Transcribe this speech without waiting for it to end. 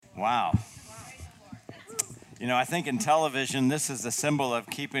Wow. You know, I think in television, this is the symbol of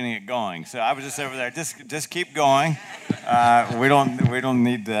keeping it going. So I was just over there, just keep going. We don't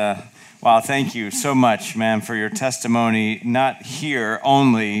need the. Wow, thank you so much, man, for your testimony. Not here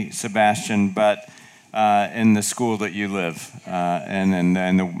only, Sebastian, but in the school that you live and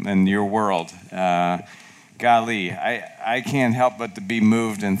in your world. Golly, I can't help but to be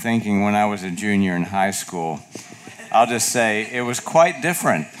moved in thinking when I was a junior in high school. I'll just say it was quite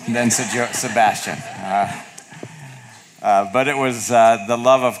different than Sebastian. But it was the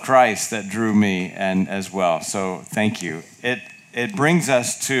love of Christ that drew me and as well. So thank you. It brings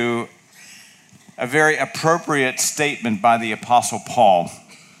us to a very appropriate statement by the Apostle Paul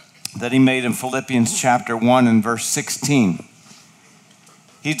that he made in Philippians chapter 1 and verse 16.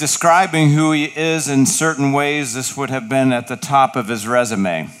 He's describing who he is in certain ways. This would have been at the top of his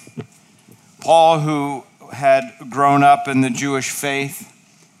resume. Paul, who had grown up in the Jewish faith,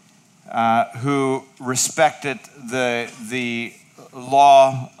 who respected the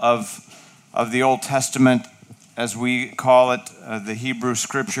law of the Old Testament, as we call it, the Hebrew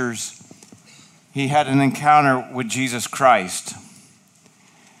Scriptures. He had an encounter with Jesus Christ.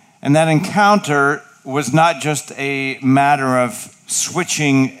 And that encounter was not just a matter of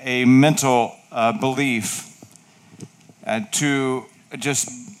switching a mental belief to just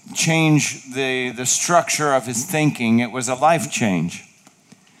change the structure of his thinking. It was a life change.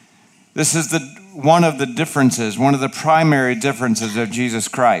 This is one of the differences, one of the primary differences of Jesus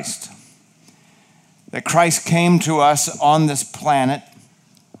Christ. That Christ came to us on this planet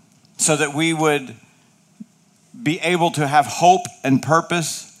so that we would be able to have hope and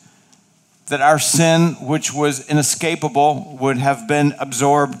purpose, that our sin, which was inescapable, would have been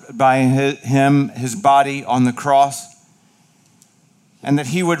absorbed by him, his body on the cross, and that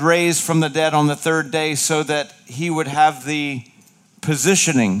he would raise from the dead on the third day so that he would have the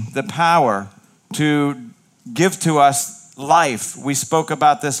positioning, the power to give to us life. We spoke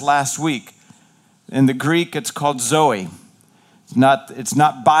about this last week. In the Greek, it's called Zoe. It's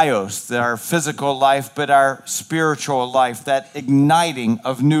not bios, our physical life, but our spiritual life, that igniting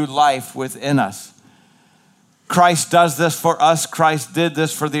of new life within us. Christ does this for us. Christ did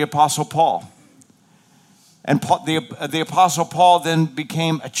this for the Apostle Paul. And the Apostle Paul then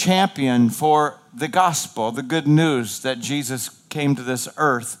became a champion for the gospel, the good news that Jesus came to this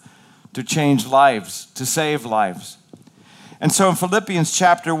earth to change lives, to save lives. And so in Philippians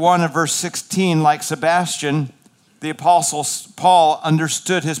chapter 1 and verse 16, like Sebastian, the Apostle Paul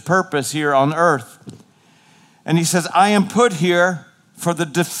understood his purpose here on earth. And he says, I am put here for the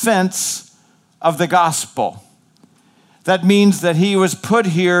defense of the gospel. That means that he was put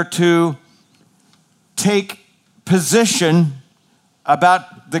here to take position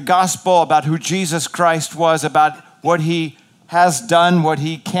about the gospel, about who Jesus Christ was, about what he has done, what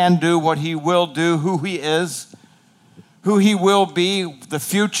he can do, what he will do, who he is, who he will be, the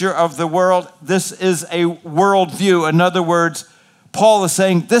future of the world. This is a worldview. In other words, Paul is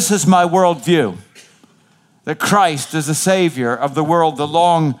saying, this is my worldview, that Christ is the Savior of the world, the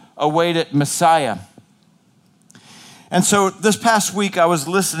long-awaited Messiah. And so this past week, I was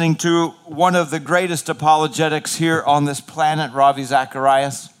listening to one of the greatest apologetics here on this planet, Ravi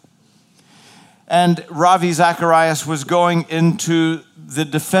Zacharias. And Ravi Zacharias was going into the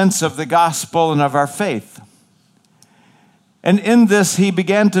defense of the gospel and of our faith. And in this, he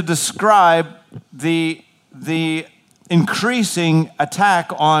began to describe the increasing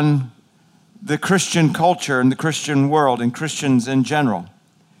attack on the Christian culture and the Christian world and Christians in general.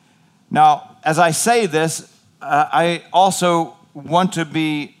 Now, as I say this, I also want to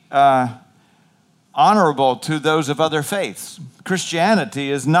be honorable to those of other faiths. Christianity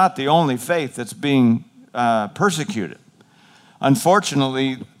is not the only faith that's being persecuted.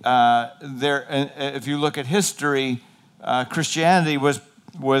 Unfortunately, if you look at history, Christianity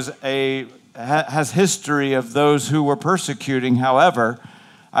has history of those who were persecuting. However,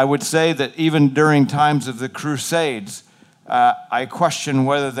 I would say that even during times of the Crusades, I question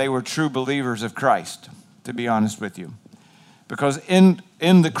whether they were true believers of Christ, to be honest with you. Because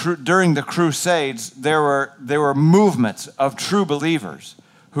during the Crusades, there were movements of true believers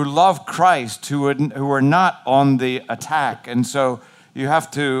who loved Christ, who were not on the attack. And so you have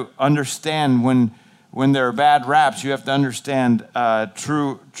to understand when there are bad raps, you have to understand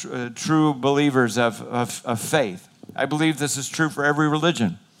true believers of faith. I believe this is true for every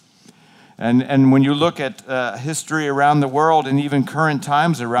religion. And when you look at history around the world and even current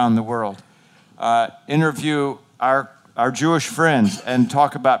times around the world, interview our Jewish friends and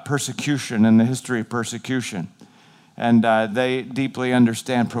talk about persecution and the history of persecution. And they deeply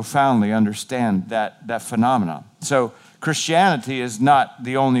understand, profoundly understand that phenomenon. So Christianity is not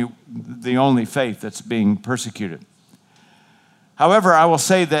the only faith that's being persecuted. However, I will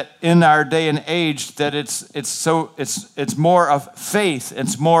say that in our day and age, that it's more of faith.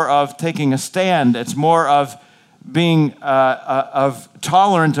 It's more of taking a stand. It's more of being of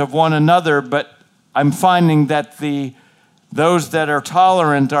tolerant of one another. But I'm finding that those that are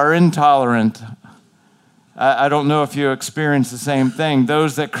tolerant are intolerant. I don't know if you experience the same thing.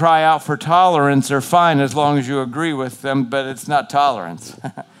 Those that cry out for tolerance are fine as long as you agree with them, but it's not tolerance.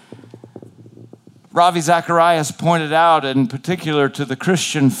 Ravi Zacharias pointed out, in particular to the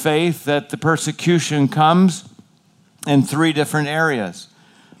Christian faith, that the persecution comes in 3 different areas: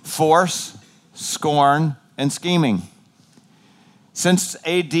 force, scorn, and scheming. Since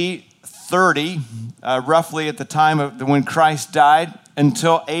AD 30, roughly at the time of when Christ died,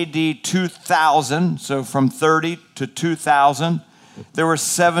 until AD 2000, so from 30 to 2000, there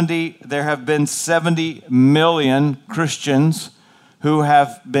have been 70 million Christians who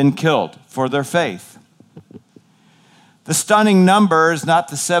have been killed for their faith. The stunning number is not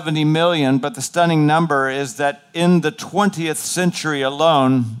the 70 million, but the stunning number is that in the 20th century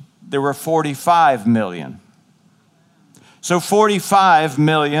alone, there were 45 million. So 45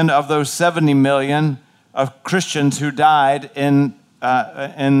 million of those 70 million of Christians who died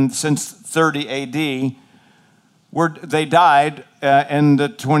since 30 AD, they died in the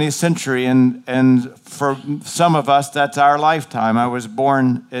 20th century, and for some of us, that's our lifetime. I was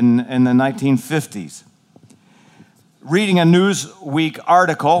born in the 1950s. Reading a Newsweek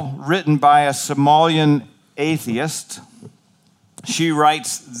article written by a Somalian atheist, she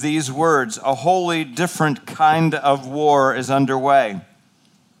writes these words: "A wholly different kind of war is underway,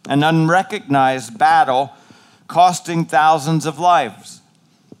 an unrecognized battle costing thousands of lives.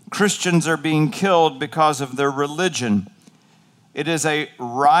 Christians are being killed because of their religion. It is a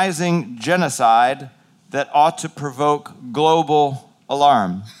rising genocide that ought to provoke global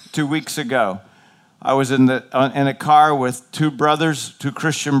alarm." 2 weeks ago, I was in a car with two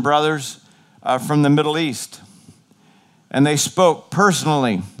Christian brothers from the Middle East. And they spoke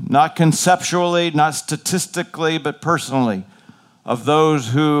personally, not conceptually, not statistically, but personally, of those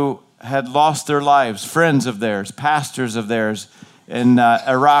who had lost their lives, friends of theirs, pastors of theirs, in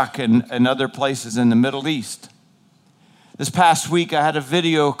Iraq and other places in the Middle East. This past week, I had a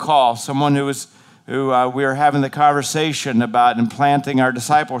video call, someone who we were having the conversation about implanting our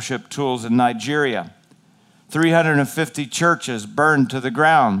discipleship tools in Nigeria. 350 churches burned to the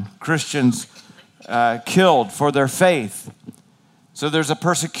ground, Christians killed for their faith. So there's a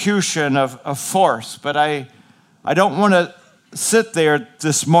persecution of force, but I don't want to sit there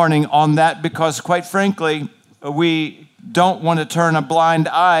this morning on that, because quite frankly, we don't want to turn a blind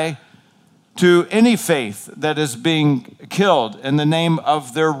eye to any faith that is being killed in the name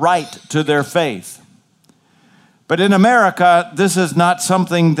of their right to their faith. But in America, this is not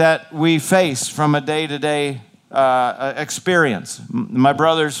something that we face from a day-to-day experience. My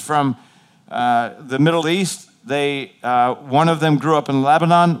brothers from the Middle East, one of them grew up in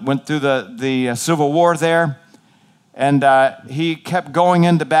Lebanon, went through the civil war there, and he kept going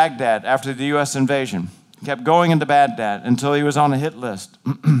into Baghdad after the U.S. invasion. Kept going into Baghdad until he was on a hit list.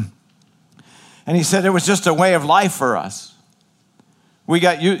 And he said it was just a way of life for us. You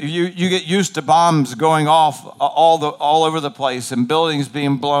get used to bombs going off all over the place, and buildings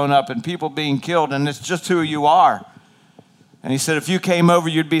being blown up, and people being killed, and it's just who you are. And he said, if you came over,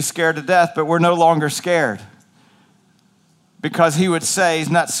 you'd be scared to death, but we're no longer scared. Because he would say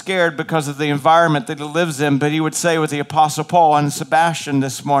he's not scared because of the environment that he lives in, but he would say with the Apostle Paul and Sebastian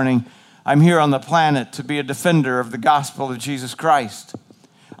this morning, I'm here on the planet to be a defender of the gospel of Jesus Christ.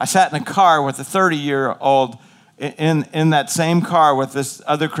 I sat in a car with a 30-year-old in that same car with this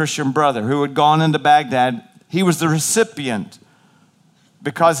other Christian brother who had gone into Baghdad. He was the recipient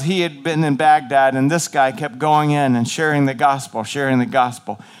because he had been in Baghdad, and this guy kept going in and sharing the gospel.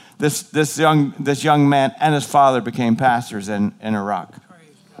 This young man and his father became pastors in Iraq.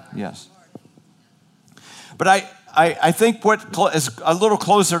 Yes. But I think what is a little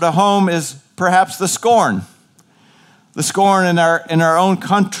closer to home is perhaps the scorn. The scorn in our own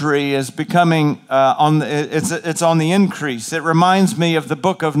country is becoming it's on the increase. It reminds me of the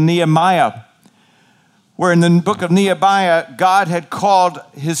book of Nehemiah, where in the book of Nehemiah, God had called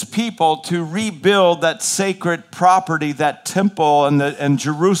his people to rebuild that sacred property, that temple and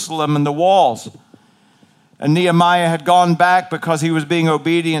Jerusalem and the walls. And Nehemiah had gone back because he was being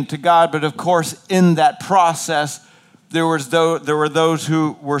obedient to God. But of course, in that process, there were those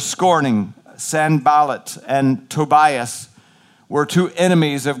who were scorning. Sanballat and Tobias were two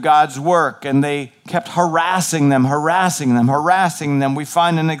enemies of God's work, and they kept harassing them. We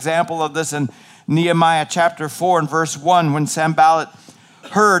find an example of this in Nehemiah chapter 4 and verse 1, when Sanballat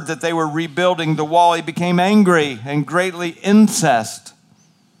heard that they were rebuilding the wall, he became angry and greatly incensed.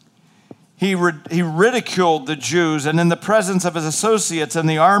 He ridiculed the Jews, and in the presence of his associates in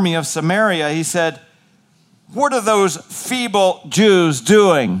the army of Samaria, he said, "What are those feeble Jews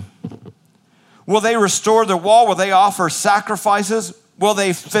doing? Will they restore the wall? Will they offer sacrifices? Will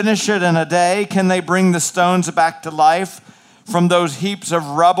they finish it in a day? Can they bring the stones back to life from those heaps of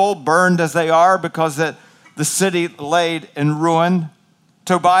rubble, burned as they are, because the city laid in ruin?"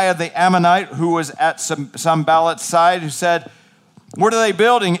 Tobiah the Ammonite, who was at Sanballat's side, who said, "What are they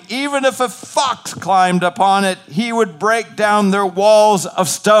building? Even if a fox climbed upon it, he would break down their walls of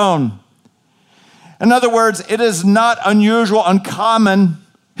stone." In other words, it is not unusual, uncommon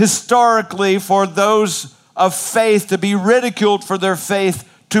historically for those of faith to be ridiculed for their faith,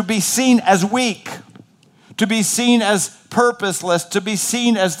 to be seen as weak, to be seen as purposeless, to be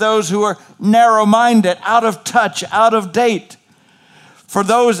seen as those who are narrow-minded, out of touch, out of date. For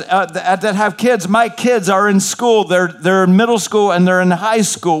those that have kids, my kids are in school. They're in middle school and they're in high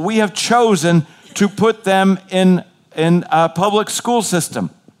school. We have chosen to put them in a public school system.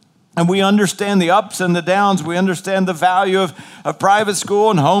 And we understand the ups and the downs. We understand the value of private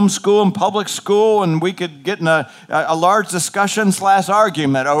school and homeschool and public school. And we could get in a large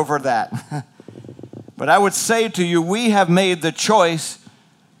discussion/argument over that. But I would say to you, we have made the choice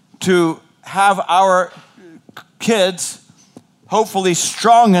to have our kids hopefully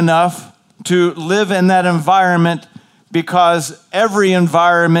strong enough to live in that environment, because every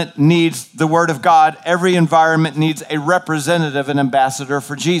environment needs the Word of God. Every environment needs a representative, an ambassador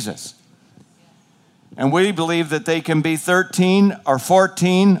for Jesus. And we believe that they can be 13 or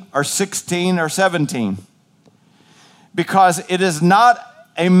 14 or 16 or 17. Because it is not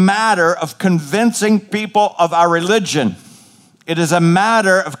a matter of convincing people of our religion. It is a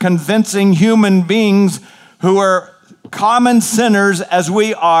matter of convincing human beings who are common sinners as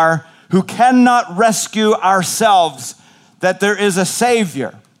we are, who cannot rescue ourselves, that there is a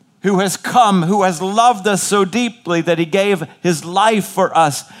Savior who has come, who has loved us so deeply that he gave his life for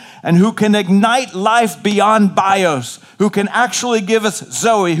us, and who can ignite life beyond bios, who can actually give us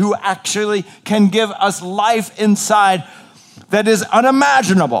Zoe, who actually can give us life inside that is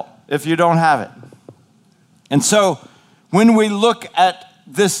unimaginable if you don't have it. And so when we look at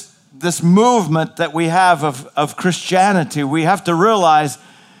this movement that we have of Christianity, we have to realize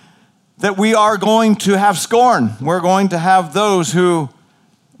that we are going to have scorn. We're going to have those who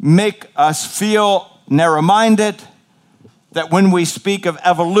make us feel narrow-minded, that when we speak of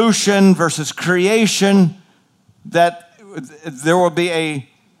evolution versus creation, that there will be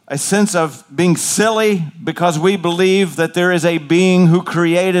a sense of being silly because we believe that there is a being who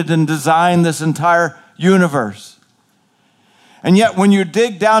created and designed this entire universe. And yet when you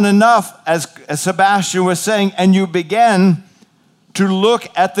dig down enough, as Sebastian was saying, and you begin to look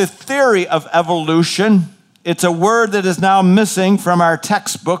at the theory of evolution, it's a word that is now missing from our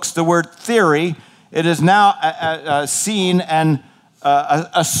textbooks, the word theory. It is now seen and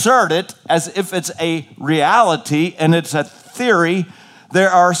asserted as if it's a reality and it's a theory. There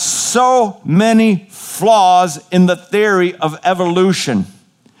are so many flaws in the theory of evolution.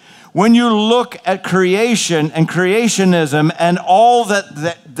 When you look at creation and creationism and all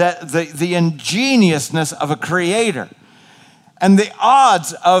the ingeniousness of a creator and the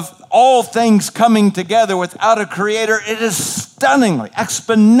odds of all things coming together without a creator, it is stunningly,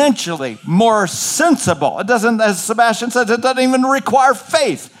 exponentially more sensible. It doesn't, as Sebastian says, it doesn't even require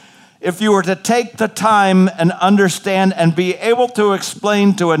faith. If you were to take the time and understand and be able to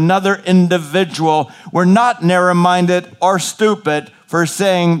explain to another individual, we're not narrow-minded or stupid for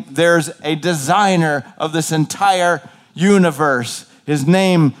saying there's a designer of this entire universe. His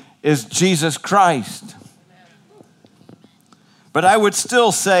name is Jesus Christ. But I would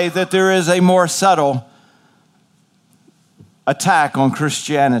still say that there is a more subtle attack on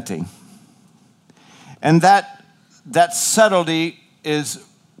Christianity. And that subtlety is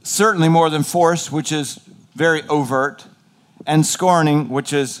certainly more than force, which is very overt, and scorning,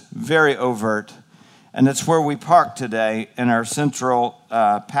 which is very overt. And it's where we park today in our central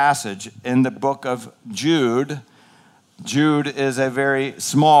passage in the book of Jude. Jude is a very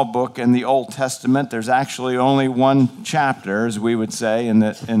small book in the Old Testament. There's actually only one chapter, as we would say, in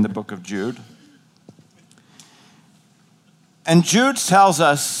the book of Jude. And Jude tells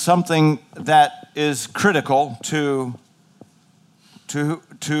us something that is critical to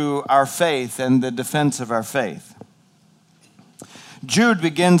our faith and the defense of our faith. Jude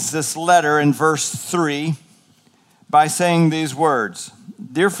begins this letter in verse 3 by saying these words: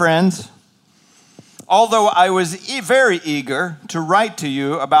 "Dear friends, although I was very eager to write to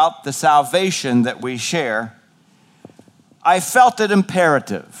you about the salvation that we share, I felt it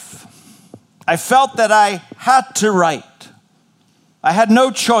imperative. I felt that I had to write. I had no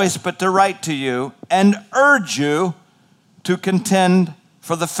choice but to write to you and urge you to contend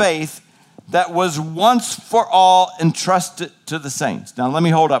for the faith that was once for all entrusted to the saints. Now, let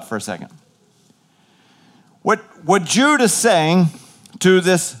me hold up for a second. What Jude is saying to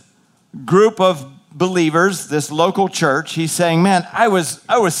this group of believers, this local church, he's saying, man, I was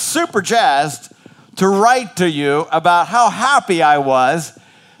super jazzed to write to you about how happy I was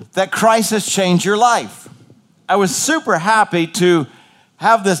that Christ has changed your life. I was super happy to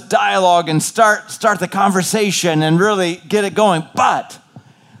have this dialogue and start the conversation and really get it going. But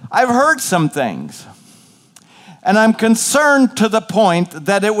I've heard some things, and I'm concerned to the point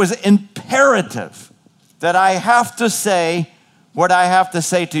that it was imperative that I have to say what I have to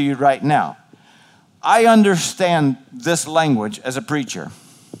say to you right now. I understand this language as a preacher.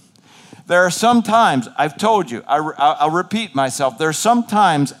 There are some times, I've told you, I'll repeat myself, there are some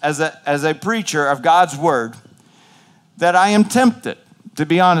times as a preacher of God's word that I am tempted, to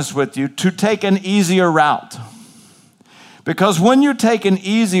be honest with you, to take an easier route. Because when you take an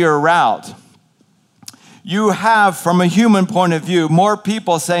easier route, you have, from a human point of view, more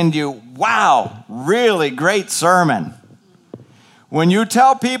people saying to you, wow, really great sermon. When you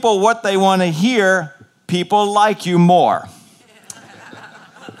tell people what they want to hear, people like you more.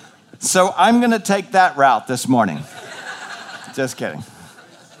 So I'm going to take that route this morning. Just kidding.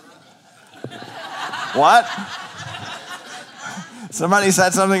 What? Somebody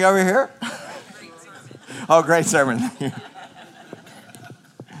said something over here? Oh, great sermon.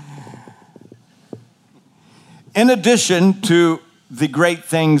 In addition to the great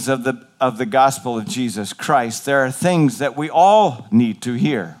things of the gospel of Jesus Christ, there are things that we all need to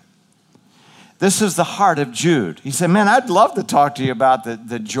hear. This is the heart of Jude. He said, man, I'd love to talk to you about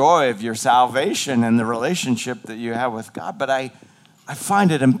the joy of your salvation and the relationship that you have with God, but I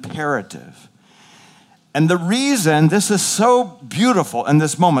find it imperative. And the reason this is so beautiful in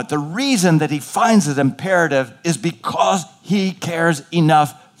this moment, the reason that he finds it imperative is because he cares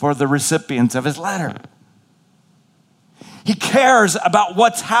enough for the recipients of his letter. He cares about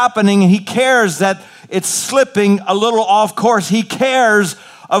what's happening. He cares that it's slipping a little off course. He cares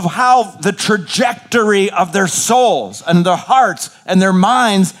of how the trajectory of their souls and their hearts and their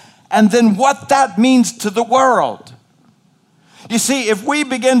minds, and then what that means to the world. You see, if we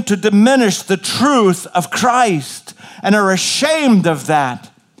begin to diminish the truth of Christ and are ashamed of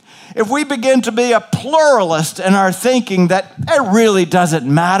that, if we begin to be a pluralist in our thinking that it really doesn't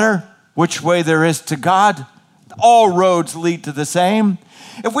matter which way there is to God, all roads lead to the same.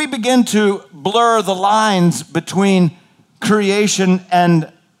 If we begin to blur the lines between creationism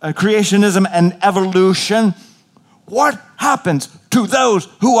and evolution, what happens to those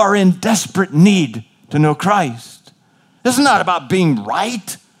who are in desperate need to know Christ? This is not about being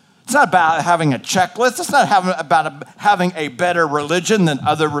right. It's not about having a checklist. It's not about having a better religion than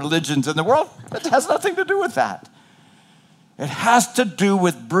other religions in the world. It has nothing to do with that. It has to do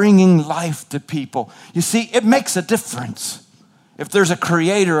with bringing life to people. You see, it makes a difference if there's a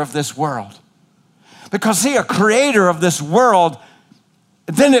creator of this world. Because, see, a creator of this world,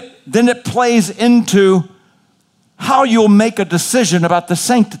 then it plays into how you'll make a decision about the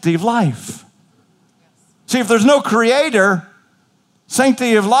sanctity of life. See, if there's no creator,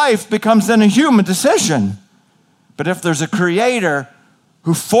 sanctity of life becomes then a human decision. But if there's a creator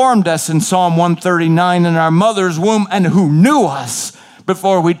who formed us in Psalm 139 in our mother's womb and who knew us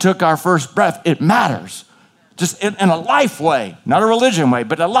before we took our first breath, it matters. Just in a life way, not a religion way,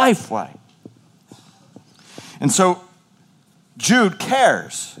 but a life way. And so Jude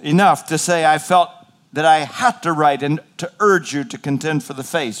cares enough to say, I felt that I had to write and to urge you to contend for the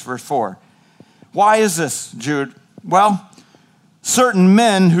faith, verse 4. Why is this, Jude? Well, certain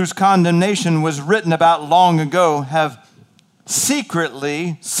men whose condemnation was written about long ago have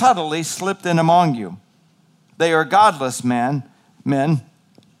secretly, subtly slipped in among you. They are godless men,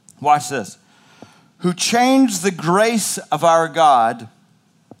 watch this, who changed the grace of our God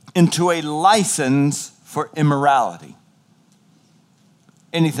into a license for immorality.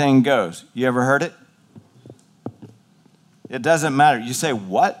 Anything goes. You ever heard it? It doesn't matter. You say,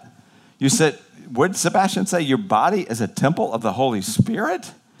 what? You said, what did Sebastian say? Your body is a temple of the Holy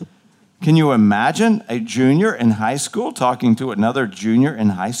Spirit? Can you imagine a junior in high school talking to another junior in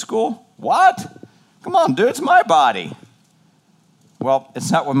high school? What? Come on, dude, it's my body. Well,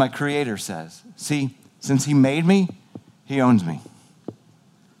 it's not what my Creator says. See, since He made me, He owns me.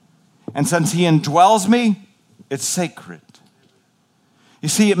 And since He indwells me, it's sacred. You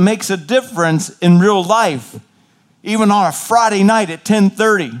see, it makes a difference in real life, even on a Friday night at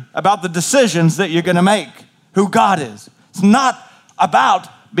 10:30, about the decisions that you're going to make, who God is. It's not about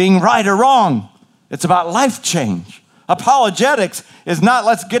being right or wrong. It's about life change. Apologetics is not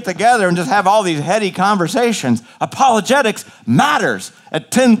let's get together and just have all these heady conversations. Apologetics matters at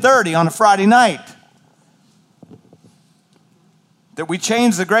 10:30 on a Friday night. That we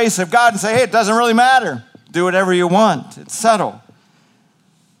change the grace of God and say, hey, it doesn't really matter. Do whatever you want. It's settled.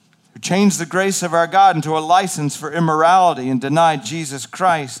 We change the grace of our God into a license for immorality and deny Jesus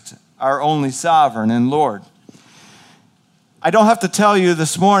Christ, our only sovereign and Lord. I don't have to tell you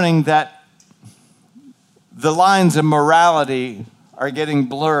this morning that the lines of morality are getting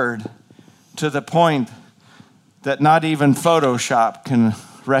blurred to the point that not even Photoshop can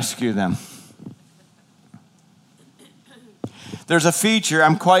rescue them. There's a feature,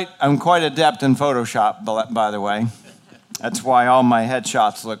 I'm quite adept in Photoshop, by the way. That's why all my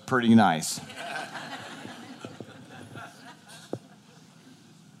headshots look pretty nice.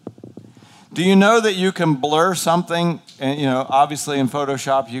 Do you know that you can blur something? And, obviously in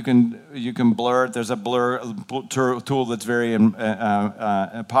Photoshop you can blur it. There's a blur tool that's very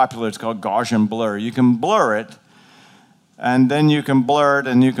popular. It's called Gaussian blur. You can blur it, and then you can blur it,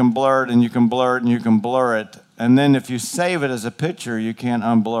 and you can blur it, and you can blur it, and you can blur it. And then if you save it as a picture, you can't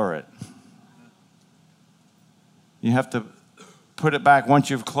unblur it. You have to put it back. Once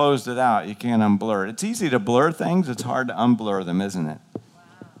you've closed it out, you can't unblur it. It's easy to blur things. It's hard to unblur them, isn't it?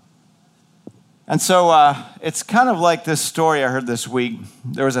 And so it's kind of like this story I heard this week.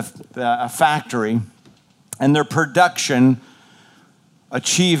 There was a factory, and their production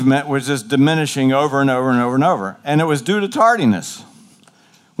achievement was just diminishing over and over and over and over. And it was due to tardiness.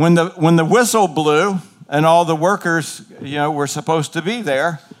 When the whistle blew and all the workers were supposed to be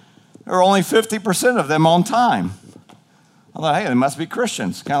there were only 50% of them on time. I thought, hey, they must be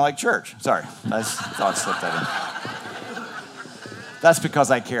Christians, kind of like church. Sorry, I thought I'd slip that in. That's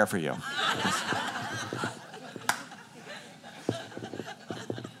because I care for you.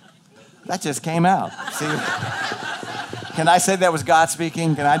 That just came out. See? Can I say that was God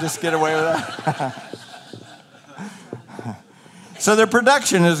speaking? Can I just get away with that? So their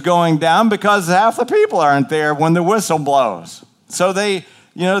production is going down because half the people aren't there when the whistle blows. So the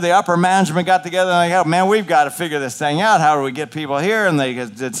upper management got together and they go, man, we've got to figure this thing out. How do we get people here? And they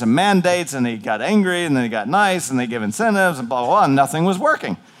did some mandates, and they got angry, and then they got nice, and they give incentives, and blah, blah, blah, and nothing was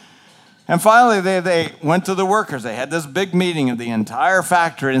working. And finally, they went to the workers. They had this big meeting of the entire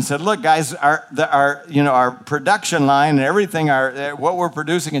factory and said, look, guys, our production line and everything, what we're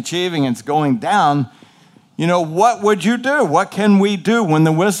producing, achieving, it's going down. What would you do? What can we do when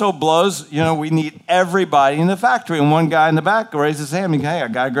the whistle blows? We need everybody in the factory. And one guy in the back raises his hand and goes, hey, I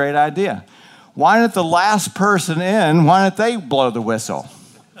got a great idea. Why don't the last person in, why don't they blow the whistle?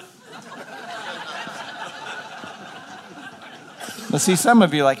 But see, some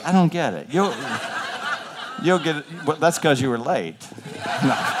of you are like, I don't get it. You'll get it. Well, that's because you were late.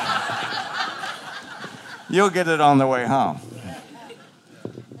 No. You'll get it on the way home.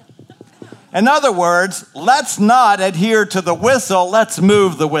 In other words, let's not adhere to the whistle, let's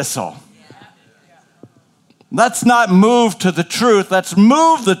move the whistle. Let's not move to the truth, let's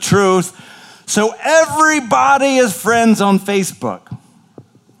move the truth so everybody is friends on Facebook.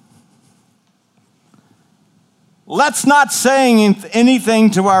 Let's not say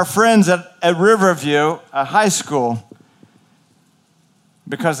anything to our friends at Riverview, a high school,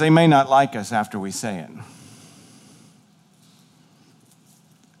 because they may not like us after we say it.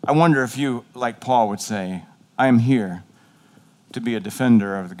 I wonder if you, like Paul would say, I am here to be a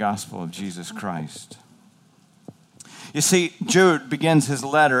defender of the gospel of Jesus Christ. You see, Jude begins his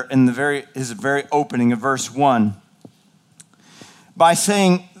letter in his very opening of verse 1 by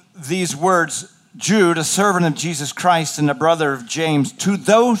saying these words, Jude, a servant of Jesus Christ and a brother of James, to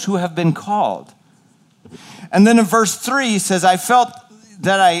those who have been called. And then in verse 3, he says, I felt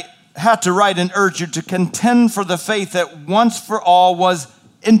that I had to write and urge you to contend for the faith that once for all was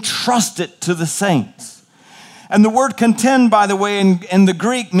entrusted to the saints. And the word contend, by the way, in the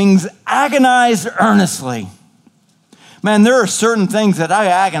Greek means agonize earnestly. Man, there are certain things that I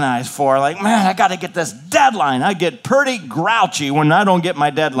agonize for. Like, man, I got to get this deadline. I get pretty grouchy when I don't get my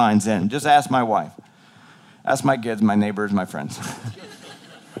deadlines in. Just ask my wife. Ask my kids, my neighbors, my friends.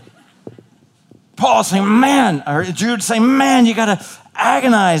 Paul's saying, man, or Jude saying, man, you got to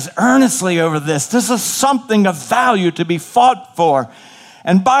agonize earnestly over this. This is something of value to be fought for.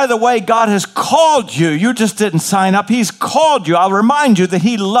 And by the way, God has called you. You just didn't sign up. He's called you. I'll remind you that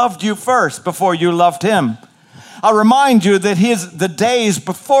he loved you first before you loved him. I'll remind you that the days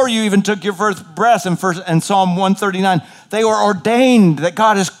before you even took your first breath in Psalm 139, they were ordained, that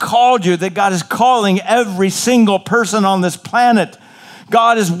God has called you, that God is calling every single person on this planet.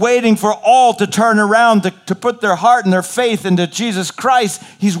 God is waiting for all to turn around, to put their heart and their faith into Jesus Christ.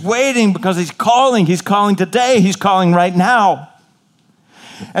 He's waiting because He's calling. He's calling today. He's calling right now.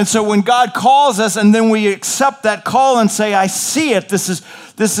 And so when God calls us and then we accept that call and say, I see it, this is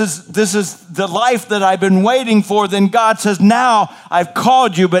the life that I've been waiting for, then God says, now I've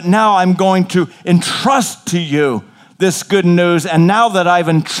called you, but now I'm going to entrust to you this good news. And now that I've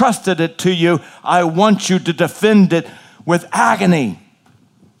entrusted it to you, I want you to defend it with agony.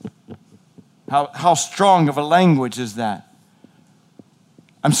 How strong of a language is that?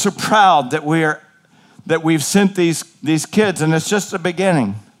 I'm so proud that we've sent these kids, and it's just the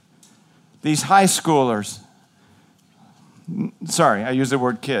beginning. These high schoolers. Sorry, I use the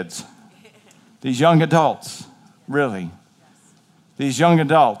word kids. These young adults, really. These young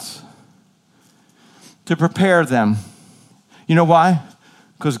adults. To prepare them. You know why?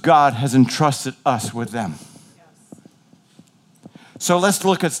 Because God has entrusted us with them. So let's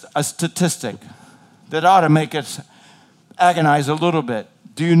look at a statistic that ought to make us agonize a little bit.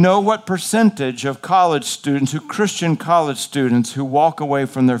 Do you know what percentage of college students, Christian college students, who walk away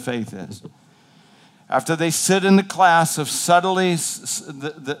from their faith is? After they sit in the class of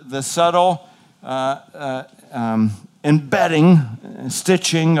the subtle embedding,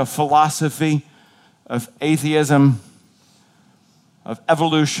 stitching of philosophy, of atheism, of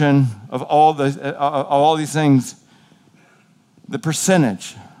evolution, of all these things, the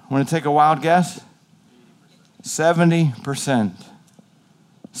percentage, want to take a wild guess? 70%.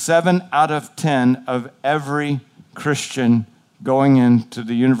 7 out of 10 of every Christian going into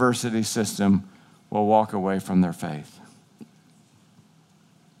the university system will walk away from their faith.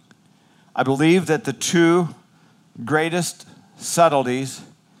 I believe that the two greatest subtleties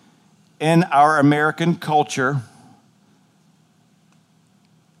in our American culture,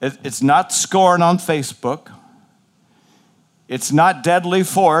 it's not scorn on Facebook. It's not deadly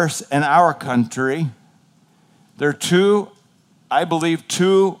force in our country. There are I believe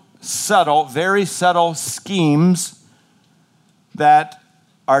two subtle, very subtle schemes that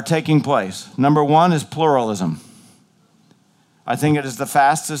are taking place. Number one is pluralism. I think it is the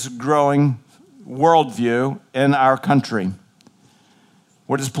fastest growing worldview in our country.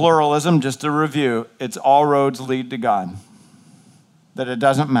 What is pluralism? Just a review. It's all roads lead to God. That it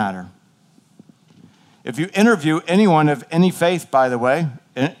doesn't matter. If you interview anyone of any faith, by the way,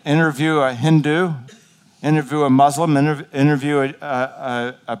 interview a Hindu, interview a Muslim, interview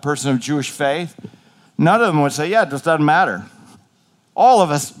a person of Jewish faith, none of them would say, yeah, it just doesn't matter. All of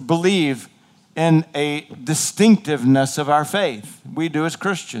us believe in a distinctiveness of our faith. We do as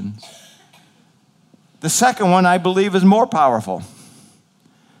Christians. The second one, I believe, is more powerful.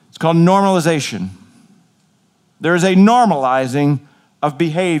 It's called normalization. There is a normalizing of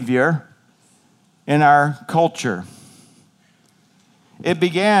behavior in our culture. It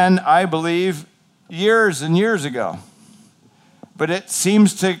began, I believe, years and years ago. But it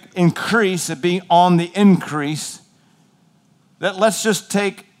seems to increase, it being on the increase, that let's just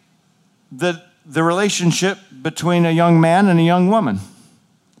take the relationship between a young man and a young woman.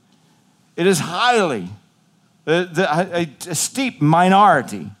 It is highly, a steep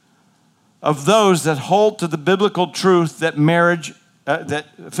minority of those that hold to the biblical truth that marriage, that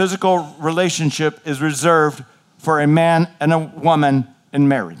physical relationship is reserved for a man and a woman in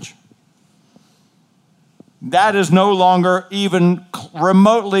marriage. That is no longer even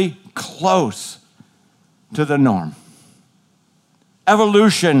remotely close to the norm.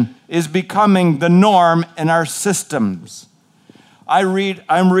 Evolution is becoming the norm in our systems.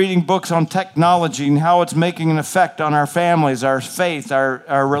 I'm reading books on technology and how it's making an effect on our families, our faith,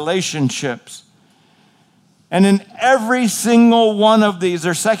 our relationships. And in every single one of these,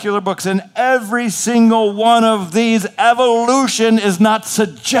 they're secular books, in every single one of these, evolution is not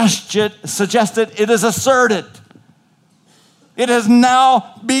suggested, it is asserted. It has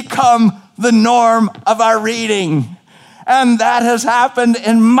now become the norm of our reading. And that has happened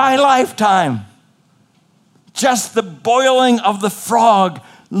in my lifetime. Just the boiling of the frog,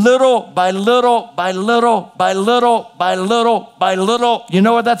 little by little, by little, by little, by little, by little. You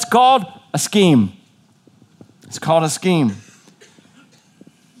know what that's called? A scheme. It's called a scheme.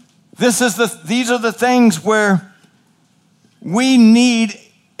 These are the things where we need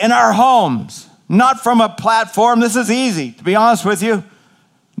in our homes, not from a platform. This is easy, to be honest with you.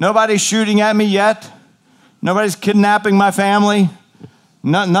 Nobody's shooting at me yet. Nobody's kidnapping my family.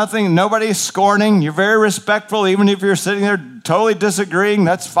 Nothing. Nobody's scorning. You're very respectful, even if you're sitting there totally disagreeing.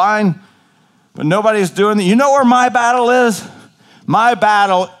 That's fine. But nobody's doing that. You know where my battle is? My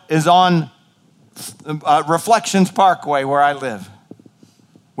battle is on Reflections Parkway, where I live,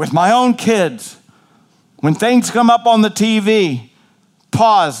 with my own kids. When things come up on the TV,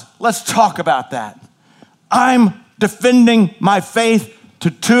 pause. Let's talk about that. I'm defending my faith to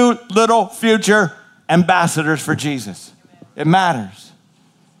 2 little future ambassadors for Jesus. It matters.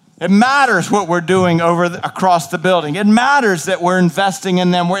 It matters what we're doing across the building. It matters that we're investing in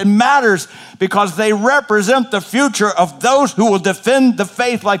them. It matters because they represent the future of those who will defend the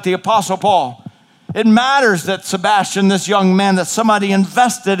faith like the Apostle Paul. It matters that Sebastian, this young man, that somebody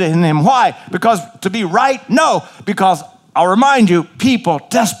invested in him. Why? Because to be right? No, because I'll remind you, people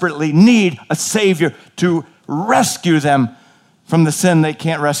desperately need a Savior to rescue them from the sin they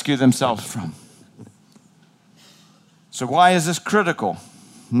can't rescue themselves from. So why is this critical?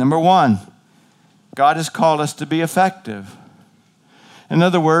 Number 1, God has called us to be effective. In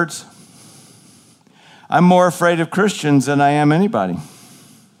other words, I'm more afraid of Christians than I am anybody.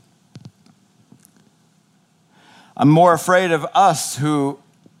 I'm more afraid of us who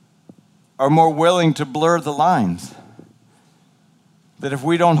are more willing to blur the lines. That if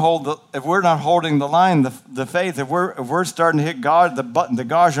we're not holding the line, the faith, if we're starting to hit God, the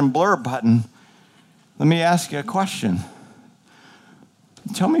gauge and blur button, let me ask you a question.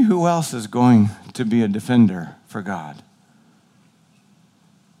 Tell me who else is going to be a defender for God?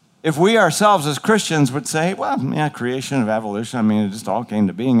 If we ourselves as Christians would say, well, yeah, creation of evolution, I mean, it just all came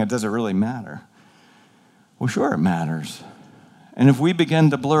to being, it doesn't really matter. Well, sure it matters. And if we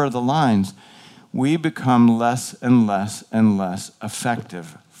begin to blur the lines, we become less and less and less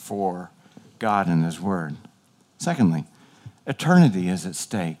effective for God and His Word. Secondly, eternity is at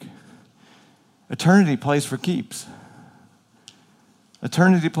stake. Eternity plays for keeps.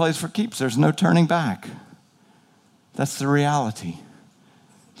 Eternity plays for keeps. There's no turning back. That's the reality.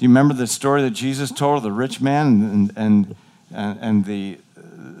 Do you remember the story that Jesus told of the rich man and the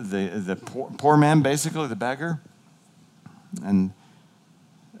poor man, basically the beggar? And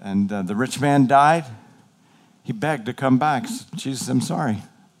the rich man died. He begged to come back. Jesus, I'm sorry.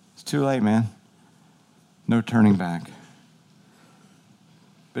 It's too late, man. No turning back.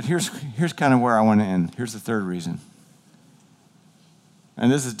 But here's kind of where I want to end. Here's the third reason.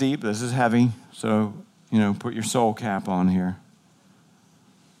 And this is deep, this is heavy, so, put your soul cap on here.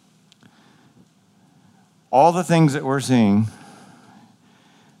 All the things that we're seeing,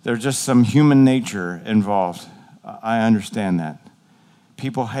 there's just some human nature involved. I understand that.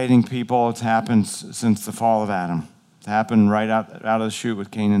 People hating people, it's happened since the fall of Adam. It's happened right out of the chute with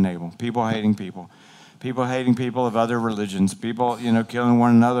Cain and Abel. People hating people. People hating people of other religions. People, killing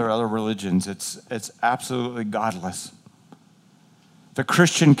one another, other religions. It's absolutely godless. If a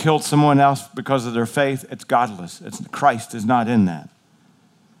Christian killed someone else because of their faith, it's godless. Christ is not in that.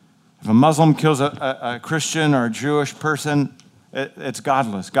 If a Muslim kills a Christian or a Jewish person, it's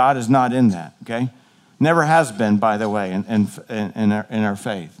godless. God is not in that, okay? Never has been, by the way, in our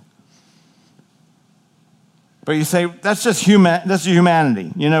faith. But you say, that's just that's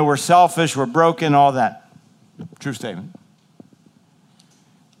humanity. We're selfish, we're broken, all that. True statement.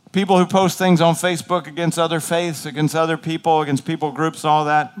 People who post things on Facebook against other faiths, against other people, against people groups, all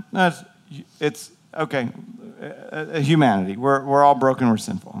that, it's okay. Humanity. We're all broken, we're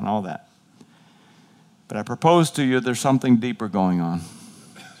sinful, and all that. But I propose to you there's something deeper going on.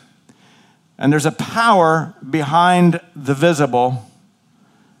 And there's a power behind the visible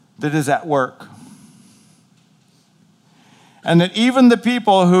that is at work. And that even the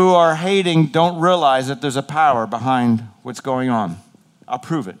people who are hating don't realize that there's a power behind what's going on. I'll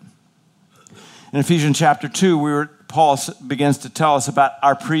prove it. In Ephesians chapter 2, Paul begins to tell us about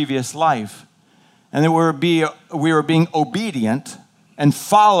our previous life. And that we were being obedient and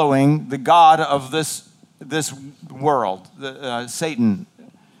following the god of this world, Satan.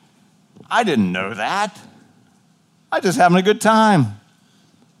 I didn't know that. I just having a good time.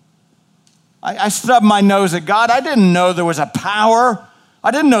 I stubbed my nose at God. I didn't know there was a power.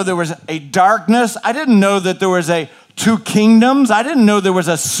 I didn't know there was a darkness. I didn't know that there was two kingdoms. I didn't know there was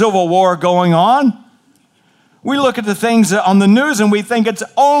a civil war going on. We look at the things on the news and we think it's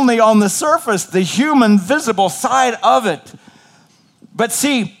only on the surface, the human visible side of it. But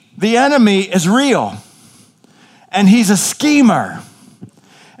see, the enemy is real and he's a schemer.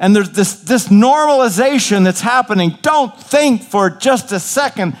 And there's this normalization that's happening. Don't think for just a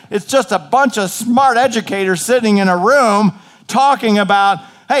second it's just a bunch of smart educators sitting in a room talking about,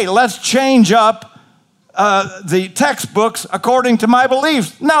 hey, let's change up the textbooks according to my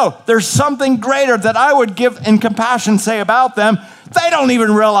beliefs. No, there's something greater that I would give in compassion say about them. They don't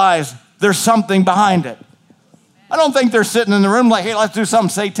even realize there's something behind it. I don't think they're sitting in the room like, hey, let's do something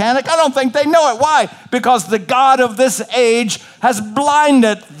satanic. I don't think they know it. Why? Because the God of this age has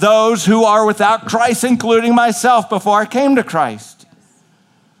blinded those who are without Christ, including myself, before I came to Christ.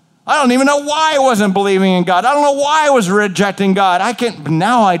 I don't even know why I wasn't believing in God. I don't know why I was rejecting God.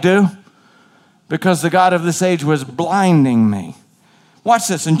 Now I do. Because the God of this age was blinding me. Watch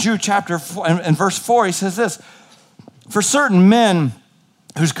this. In Jude chapter 4, and verse 4, he says this. For certain men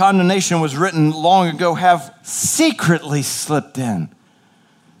whose condemnation was written long ago have secretly slipped in.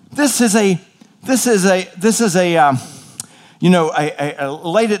 This is a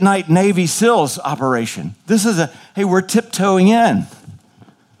late at night Navy SEALs operation. Hey, we're tiptoeing in.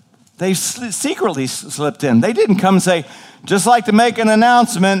 They secretly slipped in. They didn't come and say, just like to make an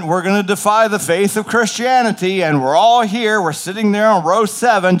announcement, we're going to defy the faith of Christianity, and we're all here. We're sitting there on row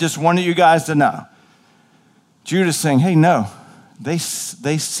 7. Just wanted you guys to know. Jude is saying, hey, no. They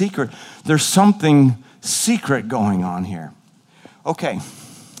secret. There's something secret going on here. Okay.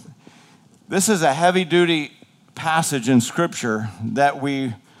 This is a heavy-duty passage in Scripture that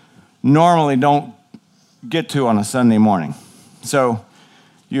we normally don't get to on a Sunday morning. So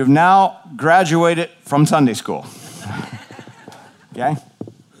you've now graduated from Sunday school. Okay?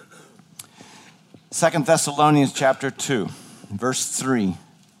 2 Thessalonians chapter 2, verse 3.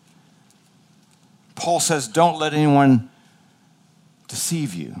 Paul says, don't let anyone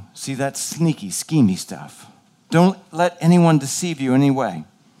deceive you. See, that's sneaky, schemy stuff. Don't let anyone deceive you anyway.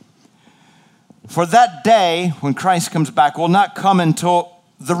 For that day, when Christ comes back, will not come until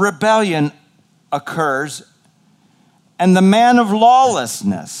the rebellion occurs and the man of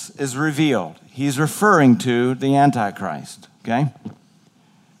lawlessness is revealed. He's referring to the Antichrist, okay?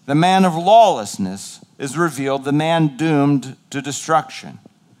 The man of lawlessness is revealed, the man doomed to destruction.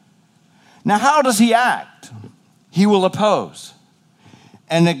 Now, how does he act? He will oppose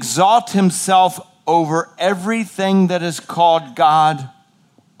and exalt himself over everything that is called God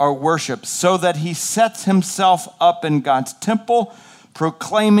or worship, so that he sets himself up in God's temple,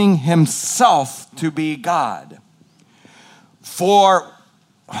 proclaiming himself to be God. For,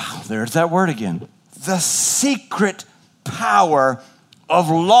 wow, there's that word again, the secret power of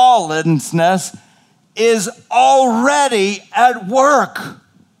lawlessness is already at work.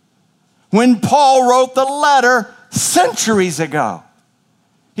 When Paul wrote the letter centuries ago,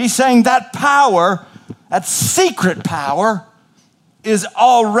 he's saying that power, that secret power, is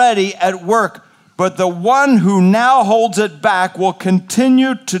already at work. But the one who now holds it back will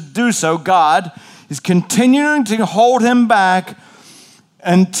continue to do so. God is continuing to hold him back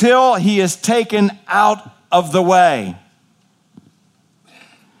until he is taken out of the way.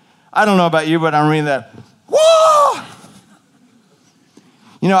 I don't know about you, but I'm reading that. Whoa!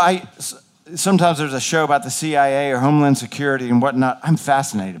 You know, sometimes there's a show about the CIA or Homeland Security and whatnot. I'm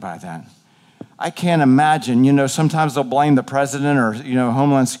fascinated by that. I can't imagine, sometimes they'll blame the president or,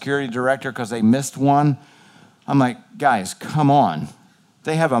 Homeland Security director because they missed one. I'm like, guys, come on.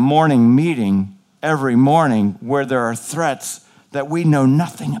 They have a morning meeting every morning where there are threats that we know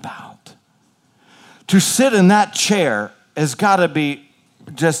nothing about. To sit in that chair has got to be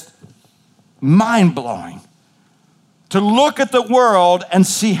just mind-blowing. To look at the world and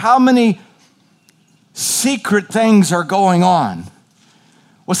see how many secret things are going on.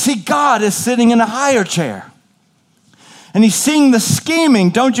 Well, see, God is sitting in a higher chair. And he's seeing the scheming.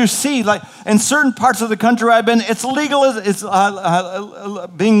 Don't you see? Like in certain parts of the country I've been, it's legal. It's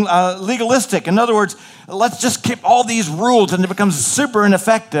being legalistic. In other words, let's just keep all these rules, and it becomes super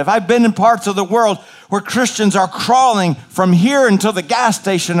ineffective. I've been in parts of the world where Christians are crawling from here until the gas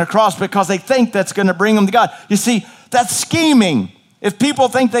station across because they think that's going to bring them to God. You see, that's scheming. If people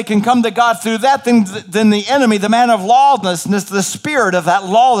think they can come to God through that, then the enemy, the man of lawlessness, the spirit of that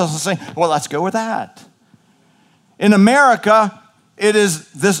lawlessness, is saying, well, let's go with that. In America, it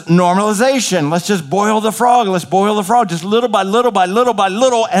is this normalization. Let's just boil the frog. Let's boil the frog just little by little by little by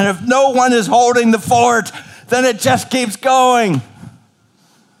little. And if no one is holding the fort, then it just keeps going.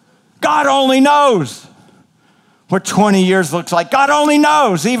 God only knows what 20 years looks like. God only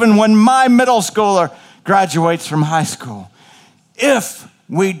knows, even when my middle schooler graduates from high school. If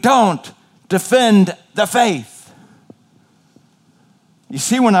we don't defend the faith. You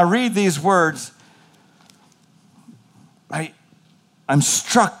see, when I read these words, I'm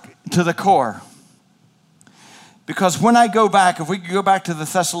struck to the core. Because when I go back, if we could go back to the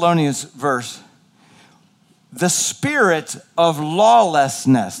Thessalonians verse, the spirit of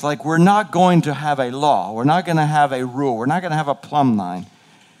lawlessness, like we're not going to have a law, we're not going to have a rule, we're not going to have a plumb line.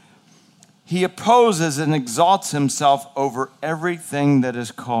 He opposes and exalts himself over everything that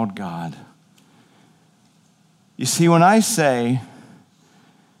is called God. You see, when I say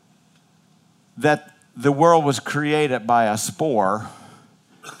that the world was created by a spore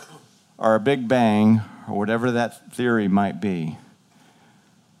or a big bang or whatever that theory might be,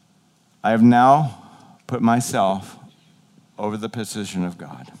 I have now put myself over the position of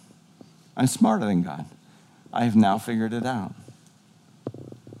God. I'm smarter than God. I have now figured it out.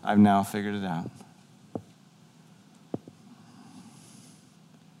 I've now figured it out.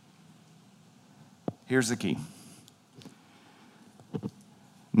 Here's the key.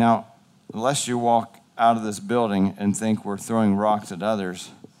 Now, lest you walk out of this building and think we're throwing rocks at others,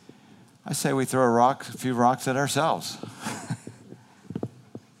 I say we throw a few rocks at ourselves.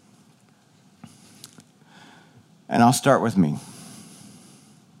 And I'll start with me.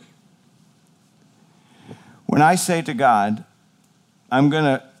 When I say to God, I'm going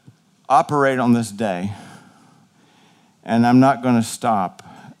to operate on this day, and I'm not going to stop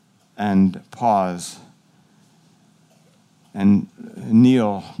and pause and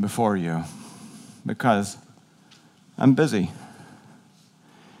kneel before you because I'm busy.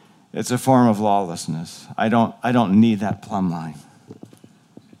 It's a form of lawlessness. I don't need that plumb line.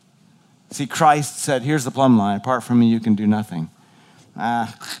 See, Christ said, here's the plumb line. Apart from me, you can do nothing.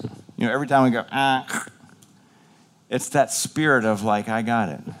 Every time we go, it's that spirit of like, I got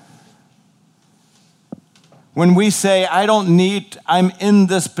it. When we say, I'm in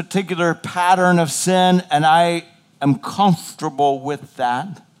this particular pattern of sin and I am comfortable with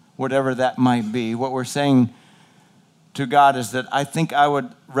that, whatever that might be, what we're saying to God is that I think I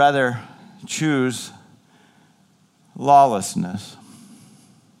would rather choose lawlessness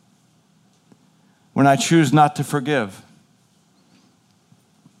when I choose not to forgive.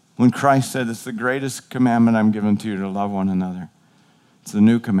 When Christ said, it's the greatest commandment I'm given to you, to love one another. It's the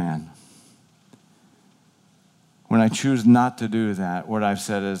new command. When I choose not to do that, what I've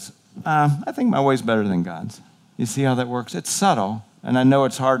said is, I think my way's better than God's. You see how that works? It's subtle, and I know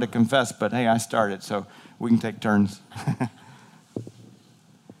it's hard to confess, but hey, I started, so we can take turns.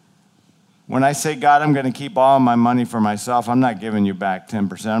 When I say, God, I'm going to keep all my money for myself, I'm not giving you back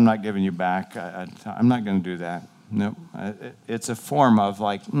 10%. I'm not giving you back. I'm not going to do that. Nope. It's a form of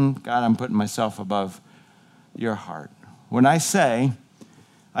like, God, I'm putting myself above your heart. When I say,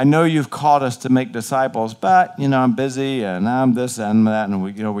 I know you've called us to make disciples, but, I'm busy and I'm this and that, and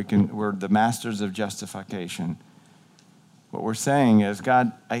we're the masters of justification. What we're saying is,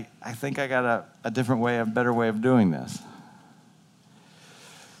 God, I think I got a different way, a better way of doing this.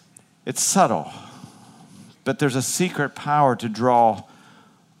 It's subtle, but there's a secret power to draw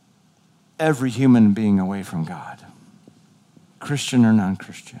every human being away from God, Christian or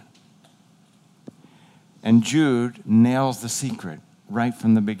non-Christian. And Jude nails the secret right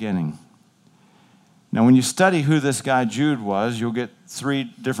from the beginning. Now, when you study who this guy Jude was, you'll get 3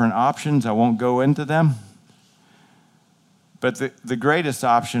 different options. I won't go into them. But the greatest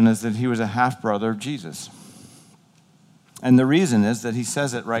option is that he was a half-brother of Jesus. And the reason is that he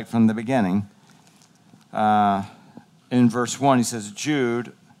says it right from the beginning. In verse 1, he says,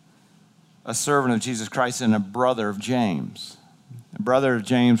 Jude, a servant of Jesus Christ and a brother of James. The brother of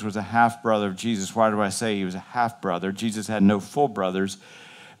James was a half-brother of Jesus. Why do I say he was a half-brother? Jesus had no full brothers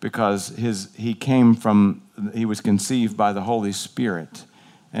because he was conceived by the Holy Spirit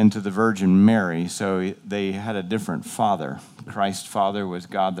and to the Virgin Mary, so they had a different father. Christ's father was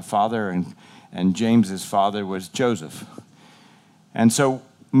God the Father, and James's father was Joseph. And so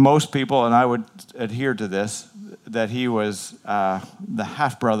most people, and I would adhere to this, that he was the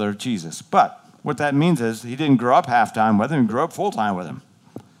half-brother of Jesus. But what that means is he didn't grow up half-time with him, he grew up full-time with him.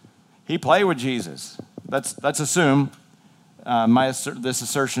 He played with Jesus. Let's assume this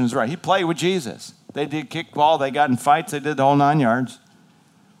assertion is right. He played with Jesus. They did kickball, they got in fights, they did the whole 9 yards.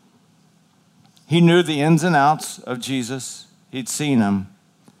 He knew the ins and outs of Jesus. He'd seen him.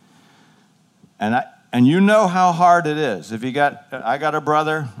 And you know how hard it is. I got a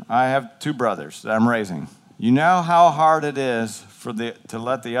brother, I have 2 brothers that I'm raising. You know how hard it is to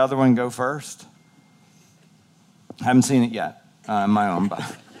let the other one go first? I haven't seen it yet on my own,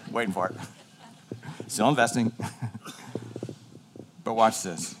 but waiting for it. Still investing. But watch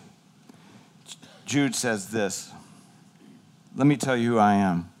this. Jude says this. Let me tell you who I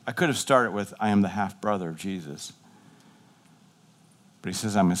am. I could have started with, I am the half-brother of Jesus. But he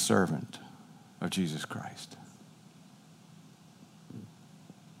says, I'm a servant of Jesus Christ.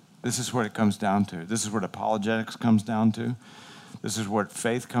 This is what it comes down to. This is what apologetics comes down to. This is what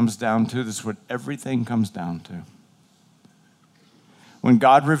faith comes down to. This is what everything comes down to. When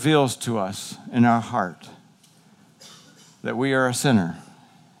God reveals to us in our heart that we are a sinner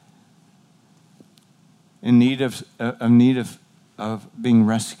in need of being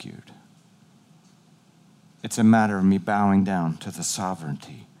rescued, it's a matter of me bowing down to the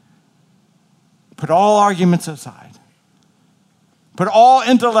sovereignty, Put all arguments aside. Put all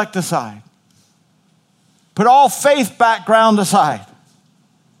intellect aside. Put all faith background aside.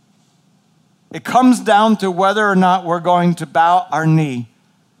 It comes down to whether or not we're going to bow our knee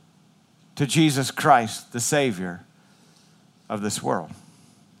to Jesus Christ, the Savior of this world.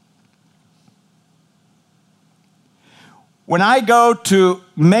 When I go to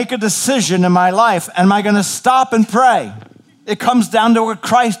make a decision in my life, am I going to stop and pray? It comes down to whether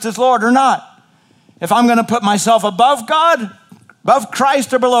Christ is Lord or not. If I'm going to put myself above God, above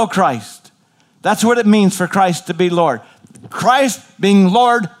Christ or below Christ, that's what it means for Christ to be Lord. Christ being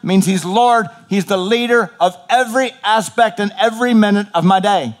Lord means he's Lord. He's the leader of every aspect and every minute of my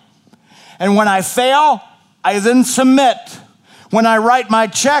day. And when I fail, I then submit. When I write my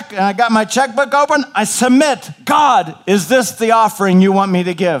check and I got my checkbook open, I submit. God, is this the offering you want me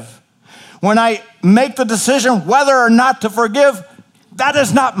to give? When I make the decision whether or not to forgive, that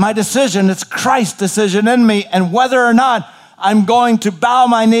is not my decision. It's Christ's decision in me, and whether or not I'm going to bow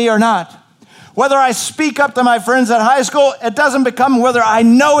my knee or not. Whether I speak up to my friends at high school, it doesn't become whether I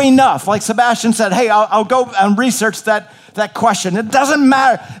know enough. Like Sebastian said, hey, I'll go and research that question. It doesn't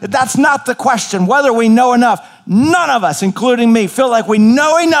matter. That's not the question, whether we know enough. None of us, including me, feel like we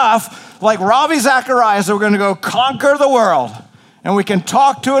know enough, like Ravi Zacharias, that we're going to go conquer the world. And we can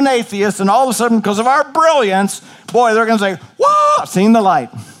talk to an atheist, and all of a sudden, because of our brilliance, boy, they're going to say, whoa, I've seen the light.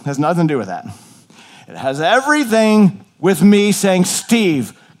 It has nothing to do with that. It has everything with me saying,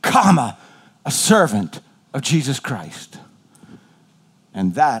 Steve, comma, a servant of Jesus Christ.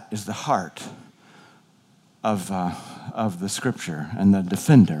 And that is the heart of the Scripture and the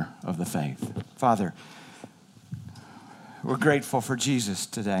defender of the faith. Father, we're grateful for Jesus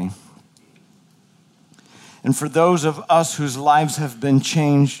today. And for those of us whose lives have been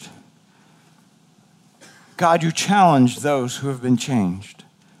changed, God, you challenge those who have been changed.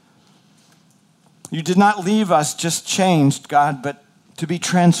 You did not leave us just changed, God, but to be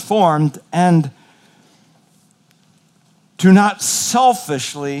transformed and to not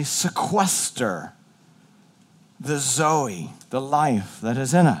selfishly sequester the Zoe, the life that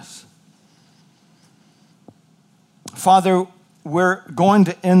is in us. Father, we're going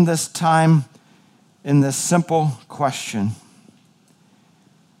to end this time in this simple question.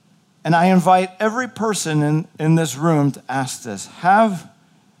 And I invite every person in this room to ask this. Have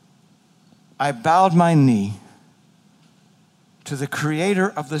I bowed my knee to the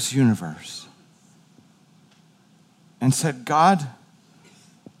creator of this universe and said, God,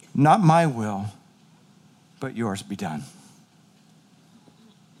 not my will, but yours be done?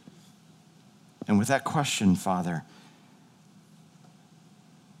 And with that question, Father,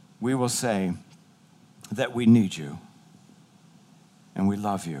 we will say that we need you and we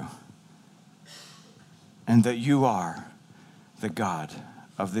love you and that you are the God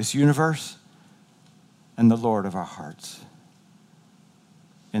of this universe and the Lord of our hearts.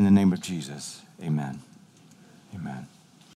 In the name of Jesus, amen. Amen.